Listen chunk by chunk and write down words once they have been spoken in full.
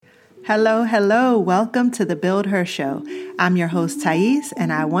Hello, hello. Welcome to the Build Her Show. I'm your host, Thais,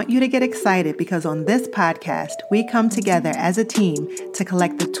 and I want you to get excited because on this podcast, we come together as a team to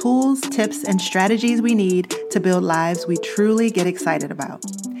collect the tools, tips, and strategies we need to build lives we truly get excited about.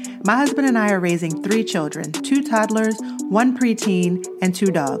 My husband and I are raising 3 children, 2 toddlers, 1 preteen, and 2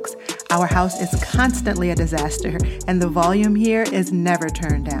 dogs. Our house is constantly a disaster, and the volume here is never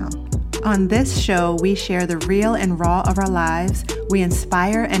turned down. On this show, we share the real and raw of our lives, we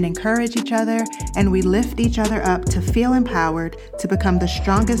inspire and encourage each other, and we lift each other up to feel empowered, to become the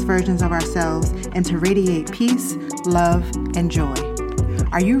strongest versions of ourselves, and to radiate peace, love, and joy.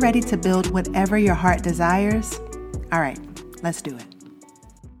 Are you ready to build whatever your heart desires? All right, let's do it.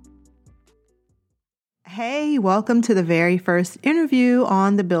 Hey, welcome to the very first interview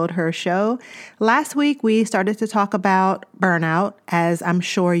on the Build Her Show. Last week, we started to talk about burnout, as I'm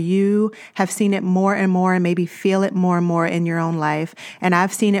sure you have seen it more and more and maybe feel it more and more in your own life. And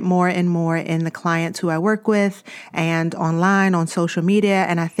I've seen it more and more in the clients who I work with and online on social media.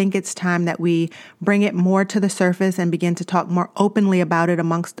 And I think it's time that we bring it more to the surface and begin to talk more openly about it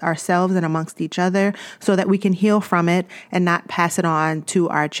amongst ourselves and amongst each other so that we can heal from it and not pass it on to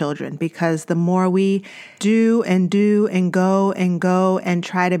our children. Because the more we do and go and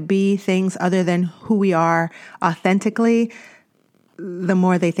try to be things other than who we are authentically, the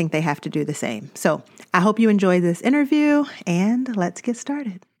more they think they have to do the same. So I hope you enjoyed this interview and let's get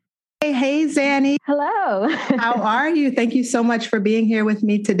started. Hey, Zani. Hello. How are you? Thank you so much for being here with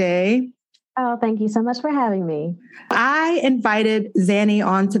me today. Oh, thank you so much for having me. I invited Zani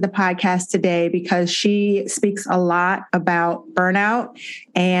onto the podcast today because she speaks a lot about burnout.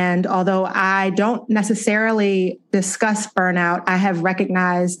 And although I don't necessarily discuss burnout, I have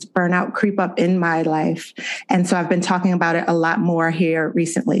recognized burnout creep up in my life. And so I've been talking about it a lot more here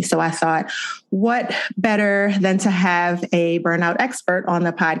recently. So I thought, what better than to have a burnout expert on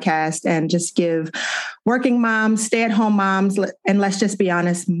the podcast and just give working moms, stay-at-home moms, and let's just be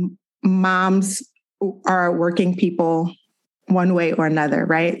honest, moms are working people one way or another,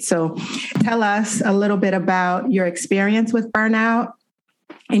 right? So tell us a little bit about your experience with burnout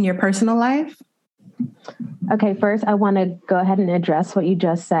in your personal life. Okay, first, I want to go ahead and address what you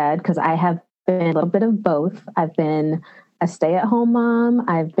just said, because I have been a little bit of both. I've been a stay-at-home mom.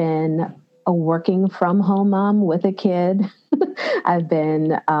 I've been a working from home mom with a kid. I've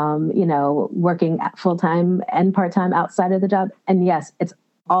been, working full-time and part-time outside of the job. And yes, it's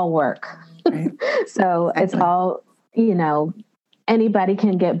all work. Right. So exactly. It's all, anybody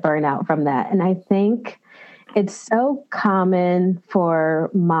can get burnout from that. And I think it's so common for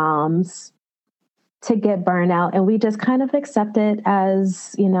moms to get burnout, and we just kind of accept it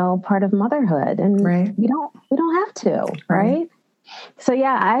as, part of motherhood. And right. we don't have to, right? So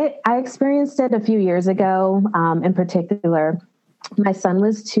yeah, I experienced it a few years ago. In particular, my son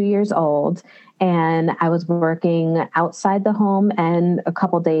was 2 years old, and I was working outside the home and a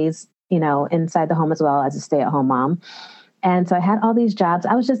couple days, inside the home as well as a stay-at-home mom. And so I had all these jobs.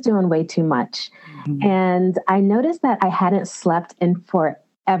 I was just doing way too much. Mm-hmm. And I noticed that I hadn't slept in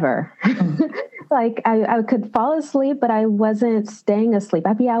forever. Mm-hmm. Like I could fall asleep, but I wasn't staying asleep.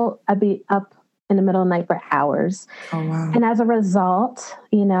 I'd be up in the middle of the night for hours. Oh, wow. And as a result,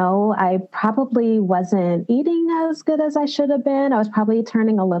 I probably wasn't eating as good as I should have been. I was probably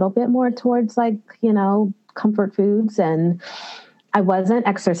turning a little bit more towards comfort foods, and I wasn't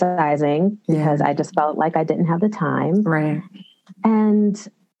exercising because I just felt like I didn't have the time. Right. And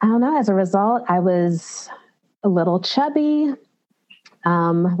I don't know, as a result, I was a little chubby.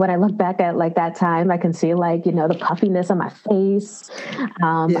 When I look back at that time, I can see the puffiness on my face.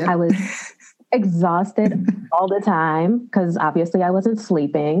 I was exhausted all the time because obviously I wasn't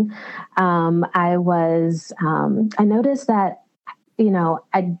sleeping. I noticed that,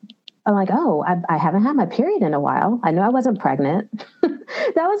 I'm like, I haven't had my period in a while. I know I wasn't pregnant.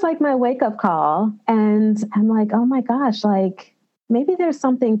 That was my wake up call. And I'm like, oh my gosh, maybe there's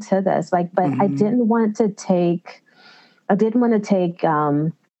something to this. But mm-hmm. I didn't want to take,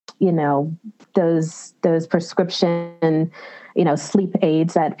 those prescription, sleep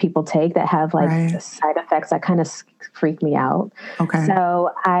aids that people take that have right. side effects that kind of freak me out. Okay.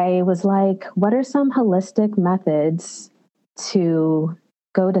 So I was like, what are some holistic methods to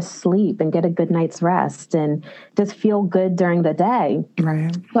go to sleep and get a good night's rest and just feel good during the day?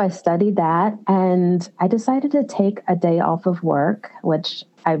 Right. So I studied that, and I decided to take a day off of work, which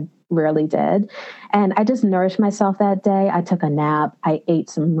I rarely did. And I just nourished myself that day. I took a nap. I ate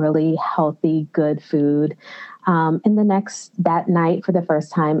some really healthy, good food. And that night, for the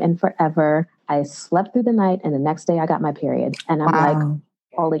first time in forever, I slept through the night, and the next day I got my period. And I'm like,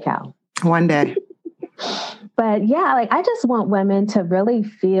 holy cow. One day. But yeah, like I just want women to really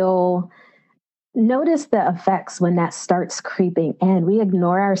notice the effects when that starts creeping in. We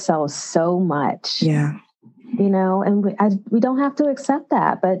ignore ourselves so much. Yeah. And we don't have to accept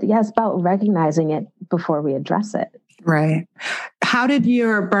that. But yeah, it's about recognizing it before we address it. Right. How did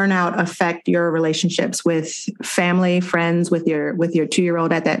your burnout affect your relationships with family, friends, with your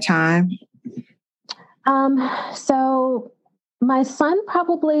 2-year-old at that time? So my son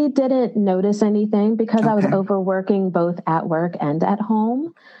probably didn't notice anything because I was overworking both at work and at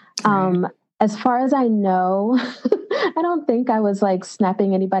home. Right. As far as I know, I don't think I was like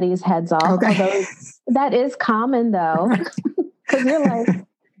snapping anybody's heads off. Okay. Although that is common though, because you're like,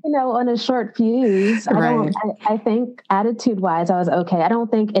 on a short fuse. Right. I think attitude wise, I was okay. I don't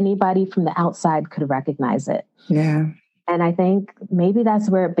think anybody from the outside could recognize it. Yeah. And I think maybe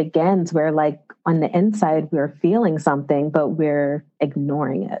that's where it begins, where like on the inside, we're feeling something, but we're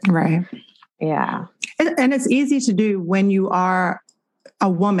ignoring it. Right. Yeah. And it's easy to do when you are a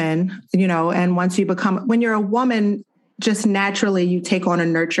woman, and when you're a woman, just naturally you take on a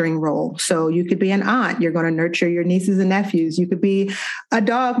nurturing role. So you could be an aunt, you're going to nurture your nieces and nephews. You could be a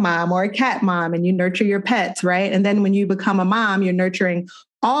dog mom or a cat mom and you nurture your pets, right? And then when you become a mom, you're nurturing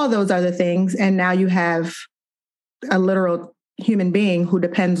all those other things. And now you have a literal human being who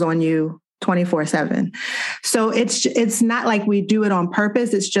depends on you 24/7. So it's not like we do it on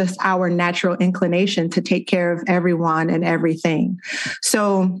purpose. It's just our natural inclination to take care of everyone and everything.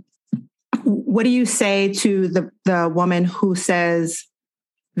 So what do you say to the woman who says,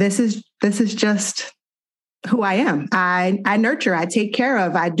 this is just who I am. I nurture, I take care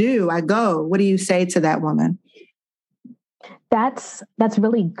of, I go. What do you say to that woman? That's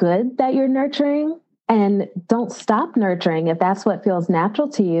really good that you're nurturing. And don't stop nurturing if that's what feels natural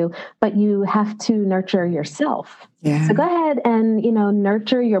to you, but you have to nurture yourself. Yeah. So go ahead and,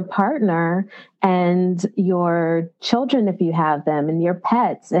 nurture your partner and your children if you have them and your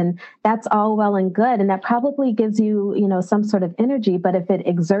pets. And that's all well and good. And that probably gives you, some sort of energy. But if it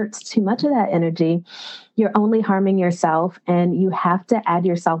exerts too much of that energy, you're only harming yourself and you have to add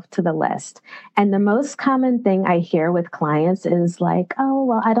yourself to the list. And the most common thing I hear with clients is like, oh,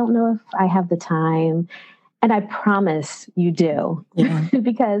 well, I don't know if I have the time. And I promise you do,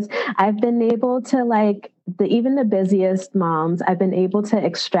 because I've been able to even the busiest moms, I've been able to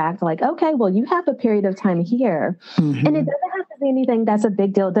extract okay, well, you have a period of time here. Mm-hmm. And it doesn't have to be anything that's a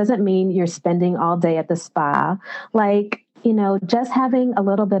big deal. It doesn't mean you're spending all day at the spa. Just having a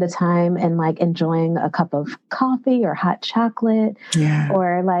little bit of time and enjoying a cup of coffee or hot chocolate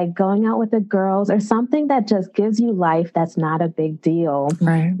or going out with the girls or something that just gives you life that's not a big deal.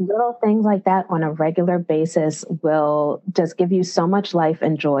 Right. Little things like that on a regular basis will just give you so much life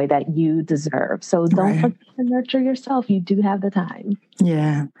and joy that you deserve. So don't forget to nurture yourself. You do have the time.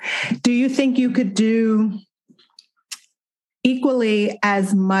 Yeah. Do you think you could do equally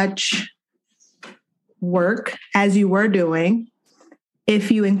as much work as you were doing if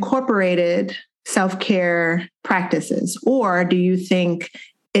you incorporated self-care practices? Or do you think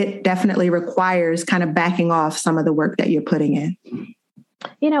it definitely requires kind of backing off some of the work that you're putting in?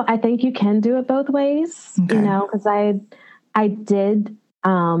 I think you can do it both ways, because I did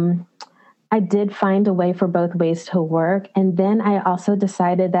find a way for both ways to work. And then I also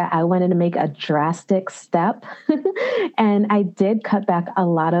decided that I wanted to make a drastic step. And I did cut back a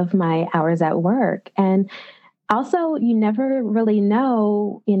lot of my hours at work. And also, you never really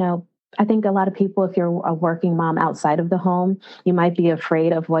know, I think a lot of people, if you're a working mom outside of the home, you might be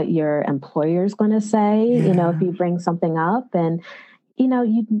afraid of what your employer is going to say, if you bring something up. And you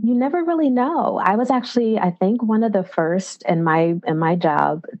never really know. I was actually, I think, one of the first in my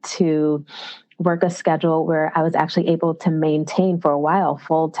job to work a schedule where I was actually able to maintain for a while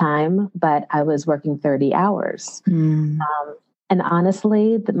full time, but I was working 30 hours. Mm. And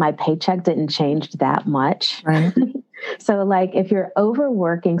honestly, my paycheck didn't change that much. Right. So if you're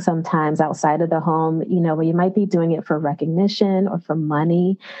overworking sometimes outside of the home, you might be doing it for recognition or for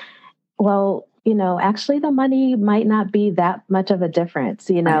money. Well, actually the money might not be that much of a difference,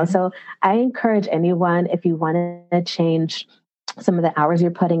 Right. So I encourage anyone, if you want to change some of the hours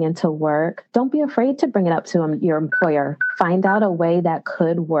you're putting into work, don't be afraid to bring it up to your employer. Find out a way that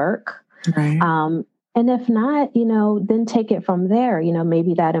could work. Right. And if not, then take it from there.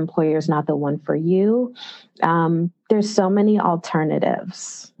 Maybe that employer is not the one for you. There's so many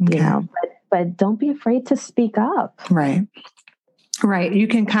alternatives, but don't be afraid to speak up. Right. Right. You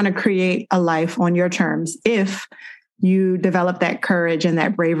can kind of create a life on your terms if you develop that courage and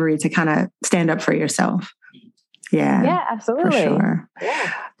that bravery to kind of stand up for yourself. Yeah. Yeah, absolutely. For sure.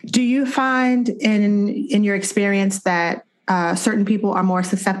 Yeah. Do you find in your experience that certain people are more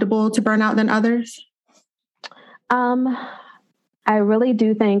susceptible to burnout than others? Um, I really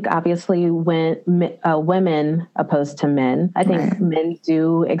do think, obviously, when women opposed to men, I think men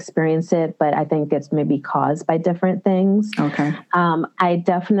do experience it, but I think it's maybe caused by different things. Okay.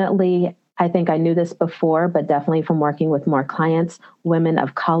 I think I knew this before, but definitely from working with more clients, women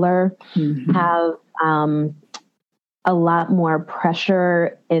of color have a lot more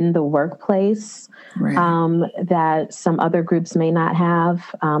pressure in the workplace that some other groups may not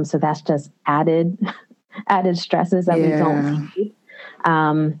have. So that's just added stresses that we don't need.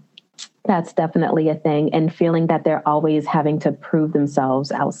 That's definitely a thing. And feeling that they're always having to prove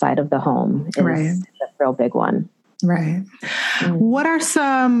themselves outside of the home is a real big one. Right. What are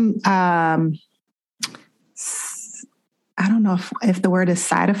some, I don't know if the word is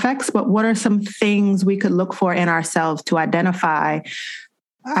side effects, but what are some things we could look for in ourselves to identify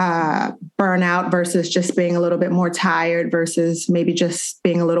burnout versus just being a little bit more tired versus maybe just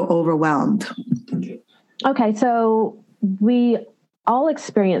being a little overwhelmed? Okay, so we all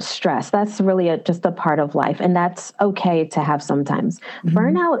experience stress. That's really just a part of life, and that's okay to have sometimes.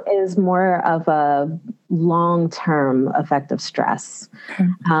 Burnout is more of a long-term effect of stress.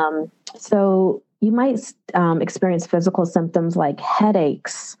 So you might experience physical symptoms like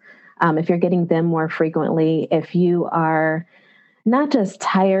headaches, if you're getting them more frequently, if you are not just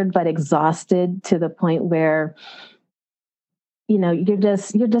tired, but exhausted to the point where you're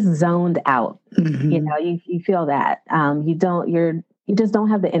just zoned out. You feel that you just don't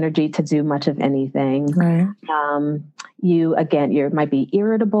have the energy to do much of anything. Right. You might be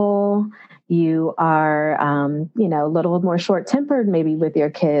irritable. You are, a little more short-tempered, maybe with your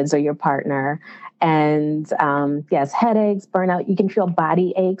kids or your partner. And yes, headaches, burnout. You can feel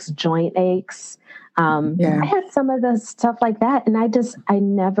body aches, joint aches. I had some of the stuff like that, and I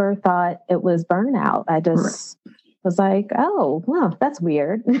never thought it was burnout. I just was like, oh, well, that's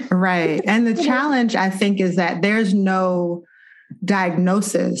weird. Right. And the challenge, I think, is that there's no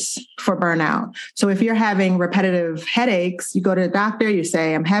diagnosis for burnout. So if you're having repetitive headaches, you go to the doctor, you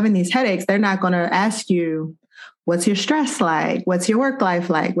say, I'm having these headaches. They're not going to ask you, what's your stress like? What's your work life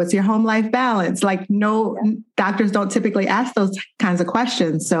like? What's your home life balance? Doctors don't typically ask those kinds of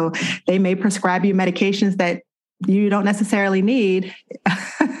questions. So they may prescribe you medications that you don't necessarily need.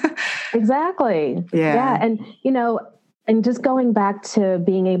 Exactly. Yeah. And just going back to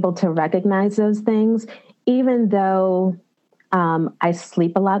being able to recognize those things, even though I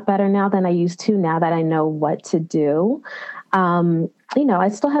sleep a lot better now than I used to, now that I know what to do. I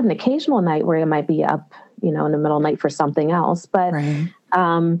still have an occasional night where I might be up, in the middle of the night for something else. But,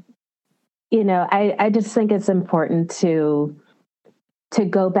 I just think it's important to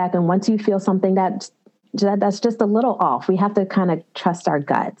go back. And once you feel something that's just a little off, we have to kind of trust our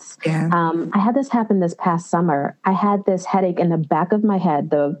guts. Yeah. I had this happen this past summer. I had this headache in the back of my head,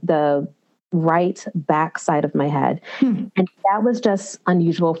 the right back side of my head. And that was just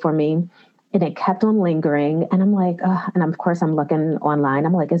unusual for me. And it kept on lingering. And I'm like, and of course I'm looking online.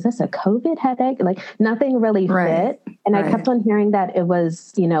 I'm like, is this a COVID headache? Like nothing really fit. And I kept on hearing that it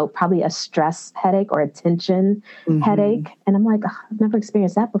was, probably a stress headache or a tension headache. And I'm like, I've never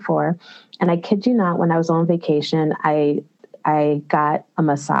experienced that before. And I kid you not, when I was on vacation, I got a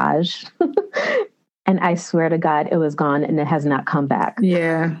massage and I swear to God, it was gone and it has not come back.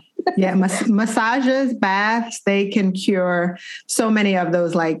 Yeah. Yeah. Massages, baths, they can cure so many of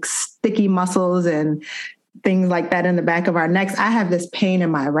those like sticky muscles and things like that in the back of our necks. I have this pain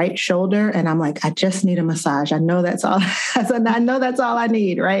in my right shoulder and I'm like, I just need a massage. I know that's all. I know that's all I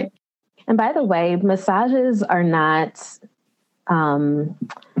need. Right. And by the way, massages are not,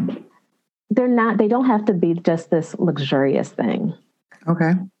 they don't have to be just this luxurious thing.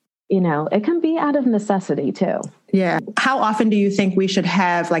 Okay. It can be out of necessity too. Yeah. How often do you think we should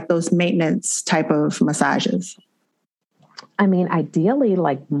have like those maintenance type of massages? I mean, ideally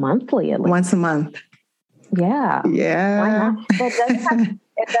like monthly at least. Once a month. Yeah. Yeah.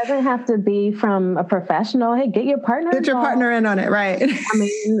 It doesn't have to be from a professional. Hey, get your partner in on it. Right. I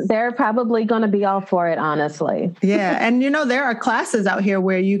mean, they're probably going to be all for it, honestly. Yeah. And, there are classes out here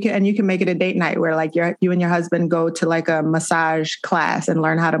where you can make it a date night where like you and your husband go to like a massage class and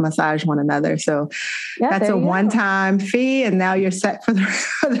learn how to massage one another. So that's a one-time fee. And now you're set for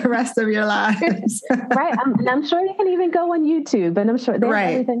the rest of your lives. Right. And I'm sure you can even go on YouTube, and I'm sure there's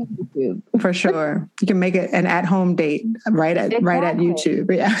everything on YouTube. For sure. You can make it an at-home date right at YouTube.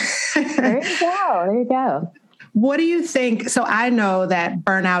 Yeah. There you go. What do you think? So I know that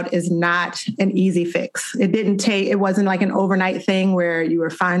burnout is not an easy fix. It wasn't like an overnight thing where you were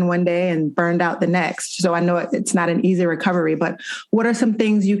fine one day and burned out the next. So I know it's not an easy recovery, but what are some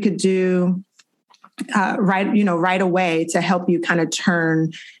things you could do right away to help you kind of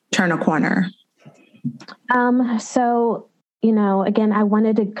turn a corner? So, you know, again, I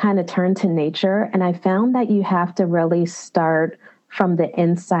wanted to kind of turn to nature, and I found that you have to really start from the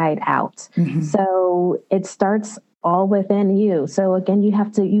inside out. Mm-hmm. So it starts all within you. So again, you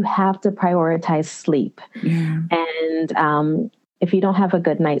have to prioritize sleep. Yeah. And if you don't have a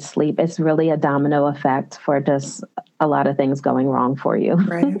good night's sleep, it's really a domino effect for just a lot of things going wrong for you.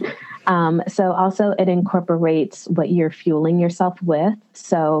 Right. So also it incorporates what you're fueling yourself with.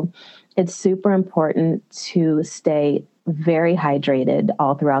 So it's super important to stay very hydrated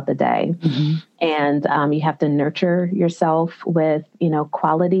all throughout the day. Mm-hmm. And you have to nurture yourself with, you know,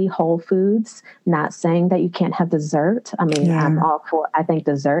 quality whole foods, not saying that you can't have dessert. I mean, I think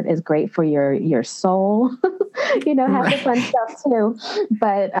dessert is great for your soul, you know, have the fun stuff too.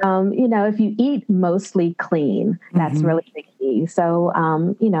 But, you know, if you eat mostly clean, that's mm-hmm. really the key. So,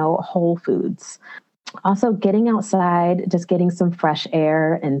 you know, whole foods. Also getting outside, just getting some fresh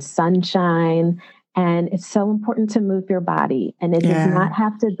air and sunshine. And it's so important to move your body. And it does not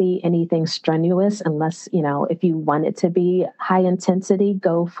have to be anything strenuous unless, you know, if you want it to be high intensity,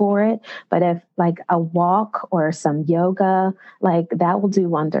 go for it. But if like a walk or some yoga, like that will do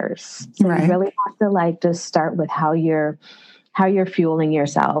wonders. So you really have to like just start with how you're fueling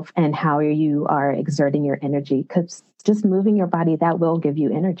yourself and how you are exerting your energy, because just moving your body, that will give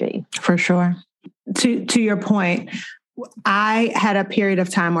you energy. For sure. To your point, I had a period of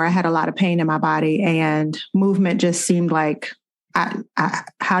time where I had a lot of pain in my body, and movement just seemed like,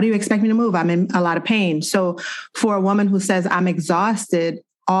 how do you expect me to move? I'm in a lot of pain. So for a woman who says I'm exhausted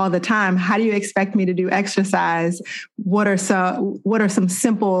all the time, how do you expect me to do exercise? What are some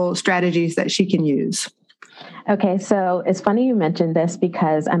simple strategies that she can use? Okay, so it's funny you mentioned this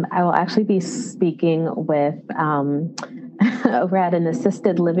because I will actually be speaking with over at an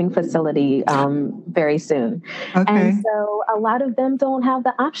assisted living facility very soon. Okay. And so a lot of them don't have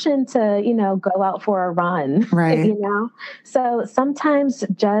the option to, you know, go out for a run, right? You know, so sometimes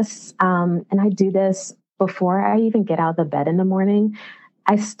just, and I do this before I even get out of the bed in the morning.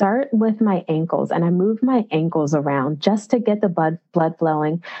 I start with my ankles and I move my ankles around just to get the blood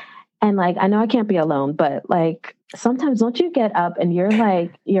flowing. And like, I know I can't be alone, but like, sometimes don't you get up and you're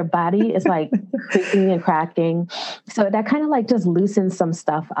like, your body is like creaking and cracking. So that kind of like just loosens some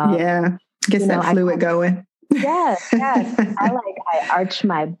stuff up. Yeah. Gets that fluid going. Yes. I arch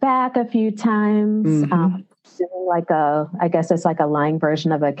my back a few times. Mm-hmm. Doing like I guess it's like a lying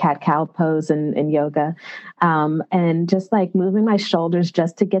version of a cat-cow pose in yoga. And just like moving my shoulders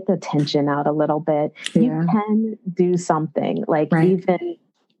just to get the tension out a little bit. Yeah. You can do something like even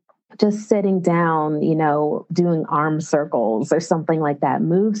just sitting down, you know, doing arm circles or something like that.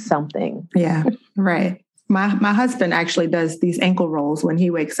 Move something. Yeah, right. My husband actually does these ankle rolls when he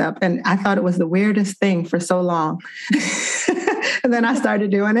wakes up. And I thought it was the weirdest thing for so long. And then I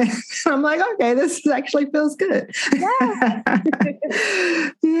started doing it. I'm like, okay, this actually feels good. Yeah.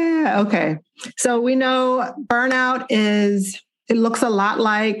 Yeah. Okay. So we know burnout it looks a lot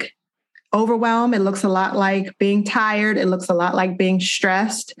like overwhelm. It looks a lot like being tired. It looks a lot like being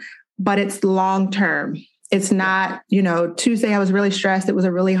stressed. But it's long-term. It's not, you know, Tuesday I was really stressed. It was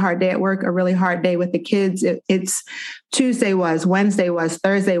a really hard day at work, a really hard day with the kids. It's Tuesday was, Wednesday was,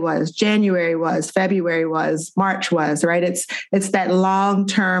 Thursday was, January was, February was, March was, right? It's that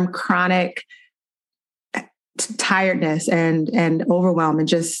long-term chronic tiredness and overwhelm and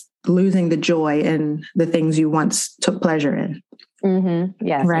just losing the joy in the things you once took pleasure in. Mm-hmm.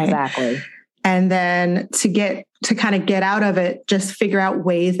 Yes, right. Exactly. And then to kind of get out of it, just figure out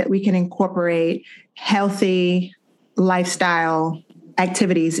ways that we can incorporate healthy lifestyle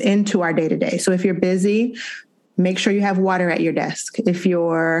activities into our day-to-day. So if you're busy, make sure you have water at your desk. If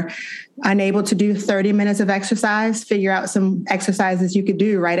you're unable to do 30 minutes of exercise, figure out some exercises you could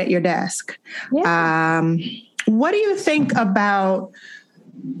do right at your desk. Yeah. What do you think about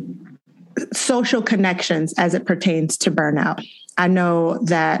social connections as it pertains to burnout? I know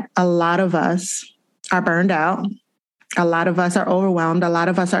that a lot of us are burned out. A lot of us are overwhelmed. A lot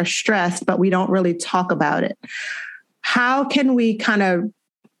of us are stressed, but we don't really talk about it. How can we kind of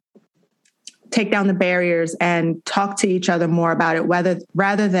take down the barriers and talk to each other more about it,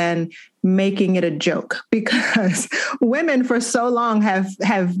 rather than making it a joke? Because women for so long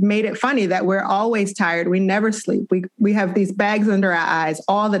have made it funny that we're always tired. We never sleep. We have these bags under our eyes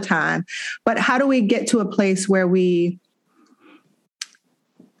all the time. But how do we get to a place where we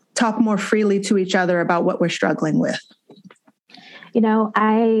talk more freely to each other about what we're struggling with? You know,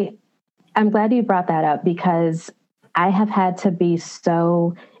 I'm glad you brought that up because I have had to be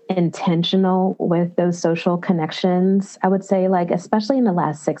so intentional with those social connections. I would say, like, especially in the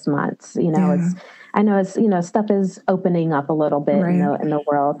last 6 months, you know, I know it's, stuff is opening up a little bit in the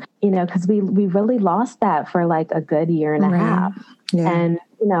world, because we really lost that for like a good year and a half. Yeah. And,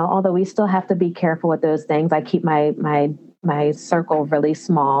 although we still have to be careful with those things, I keep my circle really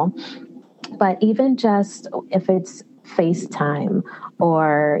small. But even just if it's FaceTime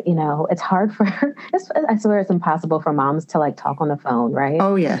or, it's hard I swear it's impossible for moms to like talk on the phone, right?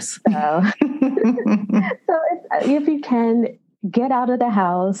 Oh, yes. So if you can get out of the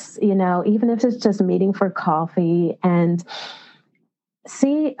house, even if it's just meeting for coffee and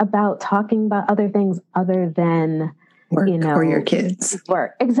see about talking about other things other than work or your kids.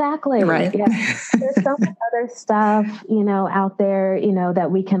 Work. Exactly. Right. Yeah. There's so much other stuff, out there,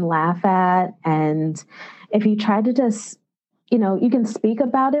 that we can laugh at. And if you try to just, you can speak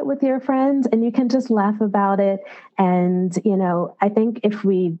about it with your friends and you can just laugh about it. And, I think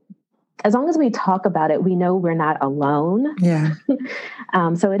as long as we talk about it, we know we're not alone. Yeah.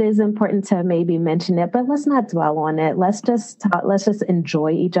 So it is important to maybe mention it, but let's not dwell on it. Let's just talk, let's just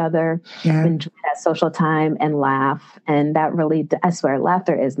enjoy each other, enjoy that social time and laugh. And that really, I swear,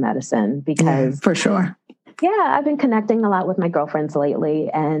 laughter is medicine because for sure. Yeah, I've been connecting a lot with my girlfriends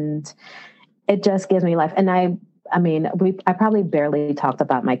lately and it just gives me life. And I probably barely talked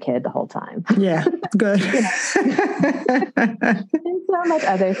about my kid the whole time. Yeah, good. There's so much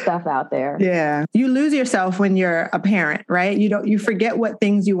other stuff out there. Yeah. You lose yourself when you're a parent, right? You forget what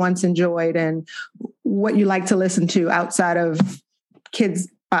things you once enjoyed and what you like to listen to outside of Kids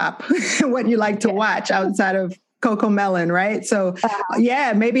Pop, what you like to watch outside of Coco Melon, right? So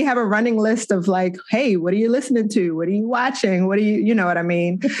maybe have a running list of like, hey, what are you listening to? What are you watching? What do you know what I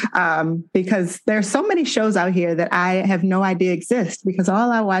mean? Because there's so many shows out here that I have no idea exist because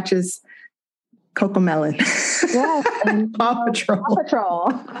all I watch is Coco Melon. Yes. And, Paw Patrol. Paw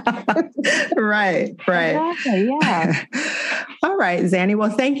Patrol. Right. Exactly, yeah. All right, Zani. Well,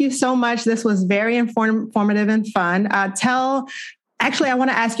 thank you so much. This was very informative and fun. Actually, I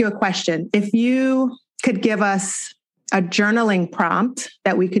want to ask you a question. If you could give us a journaling prompt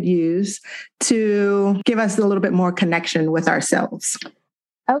that we could use to give us a little bit more connection with ourselves.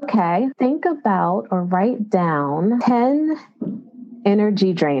 Okay. Think about or write down 10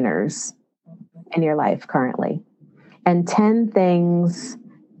 energy drainers in your life currently and 10 things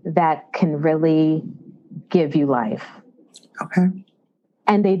that can really give you life. Okay.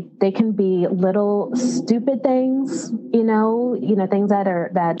 And they can be little stupid things, things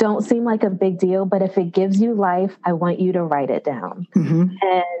that don't seem like a big deal, but if it gives you life, I want you to write it down. Mm-hmm.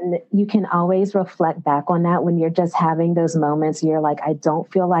 And you can always reflect back on that when you're just having those moments. You're like, I don't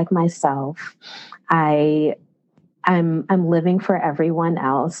feel like myself. I'm living for everyone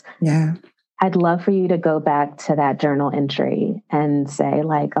else. Yeah. I'd love for you to go back to that journal entry and say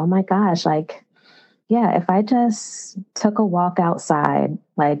like, oh my gosh, like, yeah, if I just took a walk outside,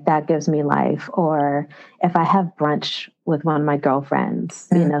 like that gives me life. Or if I have brunch with one of my girlfriends,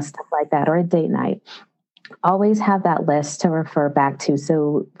 stuff like that, or a date night, always have that list to refer back to.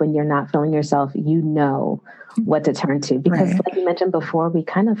 So when you're not feeling yourself, you know what to turn to. Because like you mentioned before, we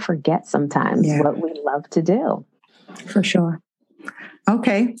kind of forget sometimes what we love to do. For sure.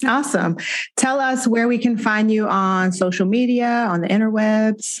 Okay, awesome. Tell us where we can find you on social media, on the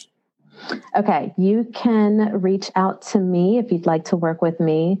interwebs. Okay, you can reach out to me if you'd like to work with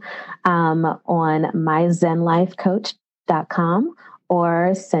me on myzenlifecoach.com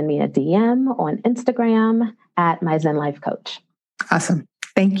or send me a DM on Instagram at myzenlifecoach. Awesome.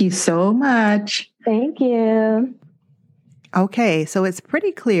 Thank you so much. Thank you. Okay, so it's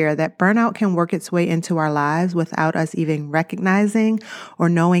pretty clear that burnout can work its way into our lives without us even recognizing or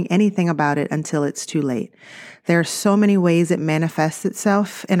knowing anything about it until it's too late. There are so many ways it manifests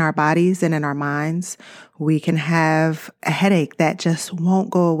itself in our bodies and in our minds. We can have a headache that just won't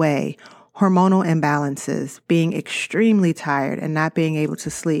go away, hormonal imbalances, being extremely tired and not being able to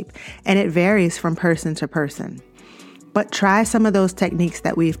sleep, and it varies from person to person. But try some of those techniques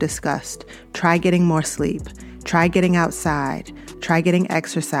that we've discussed. Try getting more sleep. Try getting outside. Try getting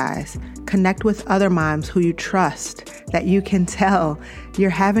exercise. Connect with other moms who you trust that you can tell you're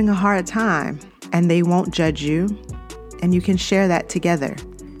having a hard time and they won't judge you. And you can share that together.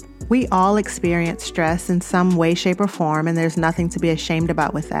 We all experience stress in some way, shape, or form, and there's nothing to be ashamed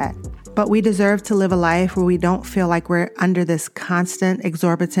about with that. But we deserve to live a life where we don't feel like we're under this constant,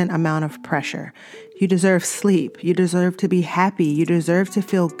 exorbitant amount of pressure. You deserve sleep. You deserve to be happy. You deserve to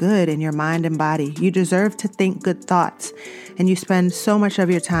feel good in your mind and body. You deserve to think good thoughts. And you spend so much of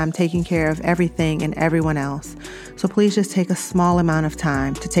your time taking care of everything and everyone else. So please just take a small amount of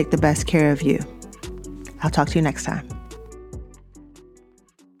time to take the best care of you. I'll talk to you next time.